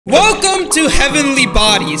to Heavenly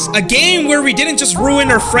Bodies, a game where we didn't just ruin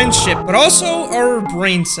our friendship, but also our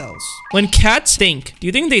brain cells. When cats think, do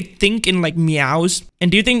you think they think in like meows? And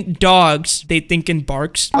do you think dogs, they think in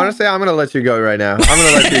barks? Honestly, I'm gonna let you go right now. I'm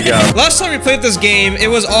gonna let you go. Last time we played this game, it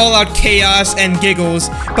was all out chaos and giggles.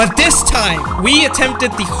 But this time, we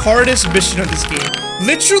attempted the hardest mission of this game.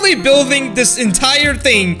 Literally building this entire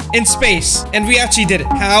thing in space. And we actually did it.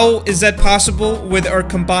 How is that possible with our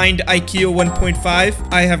combined IQ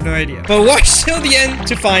 1.5? I have no idea. But watch till the end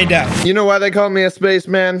to find out. You know why they call me a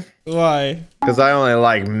spaceman? Why? Because I only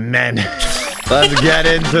like men. Let's get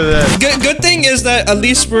into this. Good thing is that at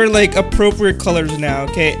least we're like appropriate colors now,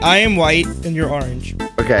 okay? I am white and you're orange.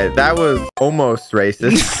 Okay, that was almost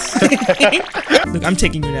racist. Look, I'm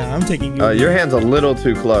taking you now. I'm taking you. Your hand's a little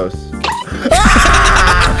too close.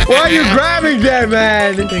 Why are you grabbing that,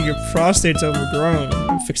 man? I think your prostate's overgrown.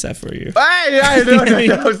 I'll fix that for you. Hey,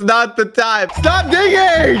 no, it's not the time. Stop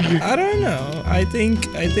digging! I don't know. I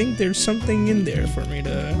think there's something in there for me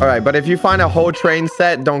to... All right, but if you find a whole train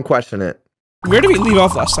set, don't question it. Where did we leave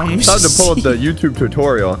off last time? It's time to pull up the YouTube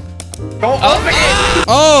tutorial. Don't open it!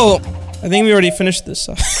 Oh! I think we already finished this.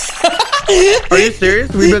 Are you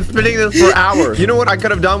serious? We've been spinning this for hours. You know what I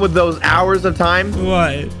could have done with those hours of time?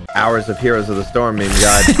 What? Hours of Heroes of the Storm, meme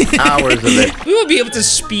god. Hours of it. We will be able to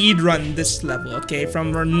speed run this level, okay?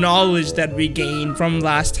 From our knowledge that we gained from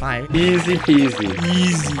last time. Easy peasy.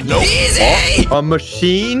 Easy. Nope. Easy! A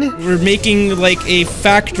machine? We're making like a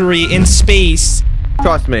factory in space.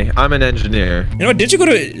 Trust me, I'm an engineer. You know what? Did you go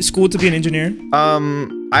to school to be an engineer?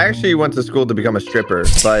 I actually went to school to become a stripper,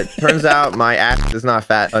 but turns out my ass is not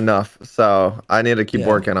fat enough, so I need to keep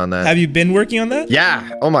working on that. Have you been working on that?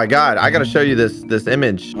 Yeah. Oh my god, I gotta show you this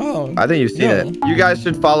image. Oh. I think you've seen it. You guys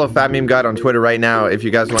should follow FatMemeGod on Twitter right now if you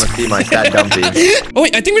guys want to see my fat dumpy. Oh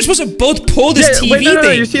wait, I think we're supposed to both pull this TV wait, no,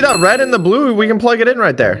 thing. You see that red and the blue? We can plug it in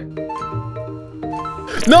right there.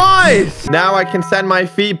 Nice! Now I can send my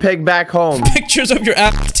feet pig back home. Pictures of your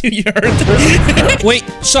ass to your earth. Wait,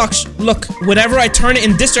 Socks, look. Whenever I turn it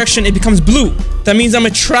in this direction, it becomes blue. That means I'm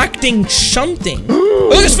attracting something. Oh,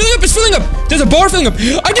 look, it's filling up, it's filling up. There's a bar filling up.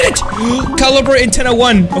 I did it! Caliber antenna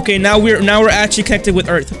 1. Okay, now we're actually connected with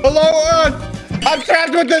Earth. Hello, Earth! I'm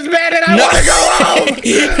trapped with this man and I want to go home!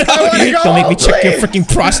 I want to go Don't make me home, check your please.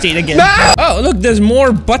 freaking prostate again. No! Oh, look, there's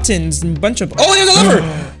more buttons and a bunch of... Oh, there's a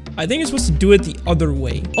lever! I think it's supposed to do it the other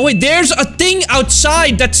way. Oh wait, there's a thing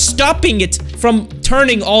outside that's stopping it from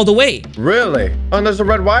turning all the way. Really? Oh, and there's a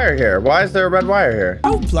red wire here. Why is there a red wire here?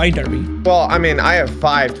 How blind are we? Well, I mean, I have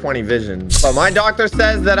 520 vision, but my doctor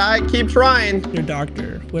says that I keep trying. Your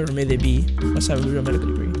doctor, whoever may they be, must have a real medical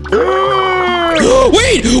degree.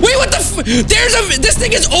 Wait, what the f— this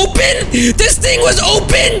thing is open? This thing was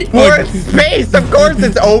open? We're in space, of course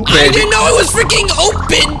it's open. I didn't know it was freaking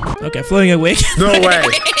open. Okay, floating away. No way.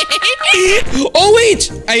 Oh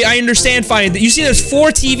wait, I understand fine. You see there's 4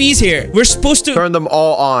 TVs here. We're supposed to turn them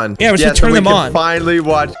all on. Yeah, we're supposed to turn them on. Finally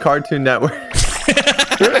watch Cartoon Network.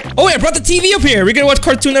 Oh wait, I brought the TV up here. We're gonna watch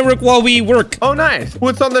Cartoon Network while we work. Oh nice.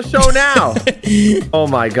 What's on the show now? Oh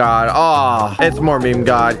my god. Oh, it's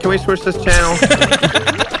Morememegod. Can we switch this channel?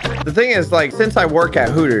 The thing is, like, since I work at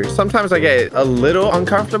Hooters, sometimes I get a little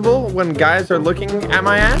uncomfortable when guys are looking at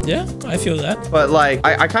my ass. Yeah, I feel that. But like,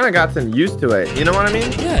 I kind of gotten used to it. You know what I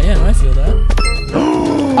mean? Yeah, no, I feel that.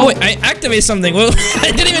 Oh wait, I activated something. Well,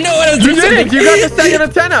 I didn't even know what I was doing. You did it! You got the second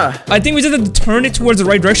antenna! I think we just have to turn it towards the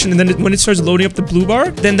right direction, and then when it starts loading up the blue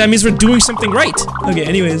bar, then that means we're doing something right. Okay,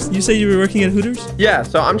 anyways, you said you were working at Hooters? Yeah,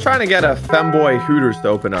 so I'm trying to get a femboy Hooters to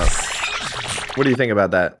open up. What do you think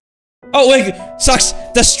about that? Oh wait, Sucks.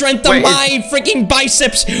 The strength of my freaking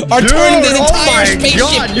biceps are turning this entire spaceship.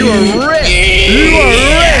 Oh my god, you are ripped! You are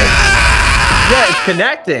ripped! Yeah, it's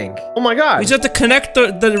connecting. Oh my god. We just have to connect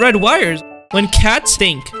the red wires. When cats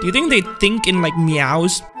think, do you think they think in like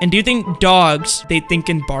meows? And do you think dogs, they think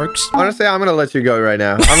in barks? Honestly, I'm gonna let you go right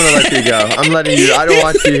now. I'm gonna let you go. I'm letting you. I don't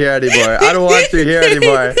want you here anymore. I don't want you here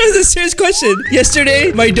anymore. That was a serious question.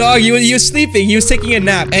 Yesterday, my dog, he was sleeping. He was taking a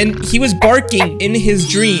nap and he was barking in his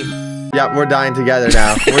dream. Yeah, we're dying together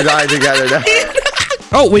now. We're dying together now.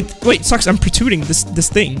 Oh, wait, Sucks, I'm protruding this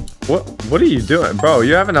thing. What are you doing? Bro,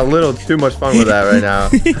 you're having a little too much fun with that right now.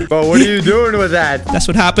 Bro, what are you doing with that? That's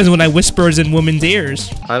what happens when I whispers in women's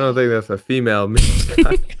ears. I don't think that's a female.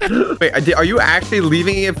 Wait, are you actually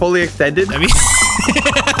leaving it fully extended? I mean...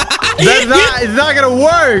 It's not gonna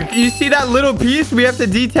work. You see that little piece? We have to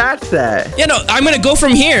detach that. Yeah, no, I'm gonna go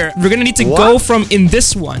from here. We're gonna need to go from in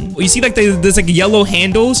this one. You see like there's like yellow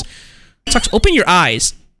handles? Sucks, open your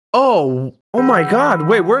eyes. Oh, Oh my God.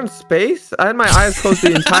 Wait, we're in space? I had my eyes closed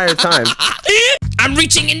the entire time. I'm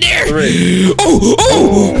reaching in there. 3.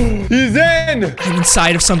 Oh! He's in. I'm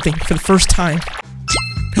inside of something for the first time.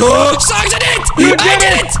 Socks, I did it! You I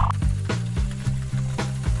did it!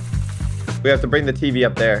 We have to bring the TV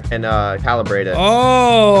up there and calibrate it.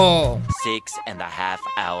 Oh. 6.5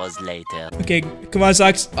 hours later. Okay, come on,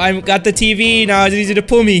 Socks. I got the TV. Now it's easy to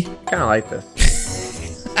pull me. Kind of like this.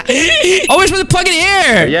 Oh, we're supposed to plug it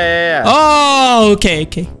here. Yeah. Oh, okay.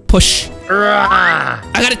 Push. Rah!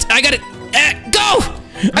 I got it. Go!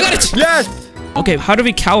 I got it. Yes. Okay, how do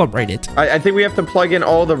we calibrate it? I think we have to plug in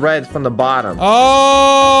all the reds from the bottom.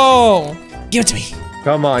 Oh! Give it to me.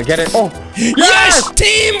 Come on, get it. Oh, yes!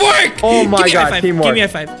 Teamwork! Oh my God, teamwork. Give me a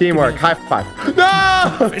high five. Teamwork. High five.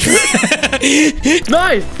 No!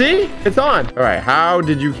 Nice. See? It's on. All right. How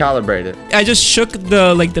did you calibrate it? I just shook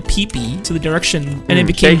the pee-pee to the direction and it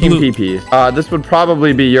became shaking blue. pee-pees. This would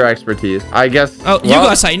probably be your expertise. I guess. Oh, you go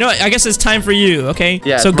outside. No, I guess it's time for you, okay?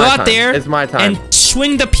 Yeah, so go out there. It's my time. And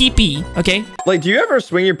swing the pee-pee, okay? Like, do you ever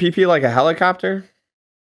swing your pee-pee like a helicopter?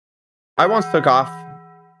 I once took off.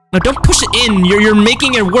 No, don't push it in. You're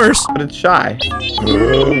making it worse. But it's shy.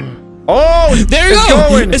 Oh, there you go.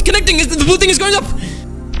 Going. It's connecting. The blue thing is going up.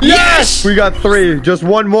 Yes! We got 3. Just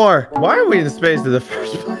one more. Why are we in space in the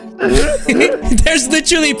first place? There's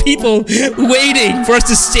literally people waiting for us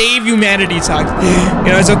to save humanity, Socks.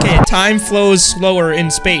 You know, it's okay. Time flows slower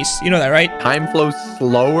in space. You know that, right? Time flows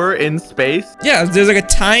slower in space? Yeah, there's like a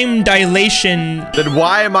time dilation. Then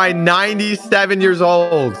why am I 97 years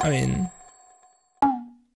old? I mean...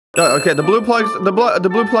 Oh, okay, the blue plug's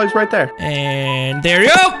right there. And there you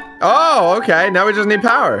go. Oh, okay. Now we just need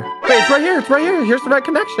power. Wait, it's right here. It's right here. Here's the right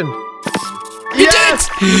connection. Yes!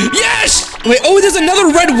 Yes! Wait, oh, there's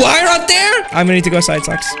another red wire out there? I'm gonna need to go outside,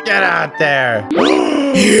 Socks. Get out there.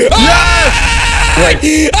 Yes! Wait,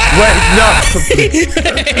 no.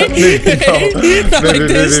 Not like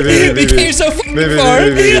this. We came so fucking far.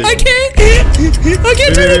 I can't do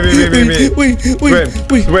it. Wait.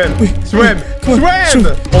 Swim. Come on, Swim.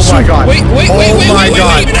 Oh my God. Wait.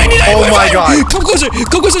 Oh my God. Come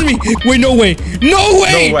closer to me. Wait, no way. No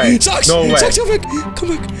way. Socks, No way. Socks, come back.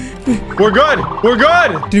 Wait. We're good.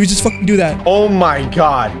 Did we just fucking do that? Oh my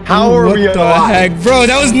God. How are we alive? What the heck, bro?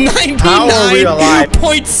 That was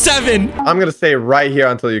 99.7. I'm gonna stay right here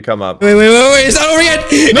until you come up. Wait. It's not over yet.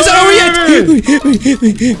 Wait.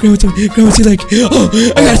 Grab what's your leg. Oh,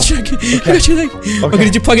 I got your leg. Okay,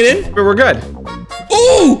 did you plug it in? We're good.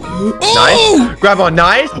 Oh! Nice. Grab on.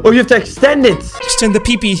 Nice. Oh, you have to extend it. Extend the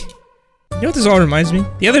pee-pee. You know what this all reminds me?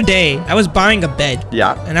 The other day, I was buying a bed.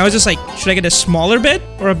 Yeah. And I was just like, should I get a smaller bed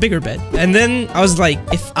or a bigger bed? And then I was like,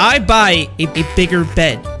 if I buy a bigger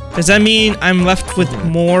bed, does that mean I'm left with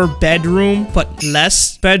more bedroom, but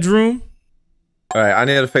less bedroom? All right, I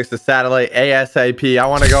need to fix the satellite ASAP. I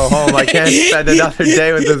want to go home. I can't spend another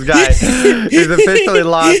day with this guy. He's officially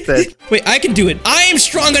lost it. Wait, I can do it. I am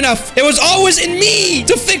strong enough. It was always in me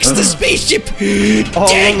to fix the spaceship. All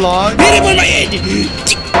along? Hit him on my head.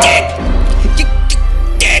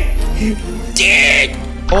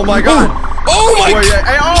 Oh my God. Oh my God.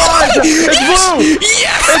 It's blue.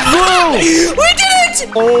 Yes. It's blue. We did it.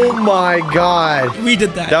 Oh my God. We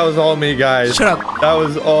did that. That was all me, guys. Shut up. That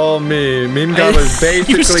was all me. FatMemeGod was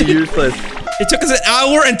basically useless. It took us an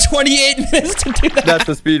hour and 28 minutes to do that. That's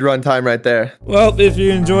the speed run time right there. Well, if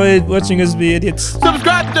you enjoyed watching us be idiots,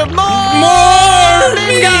 subscribe to more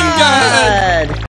FatMemeGod.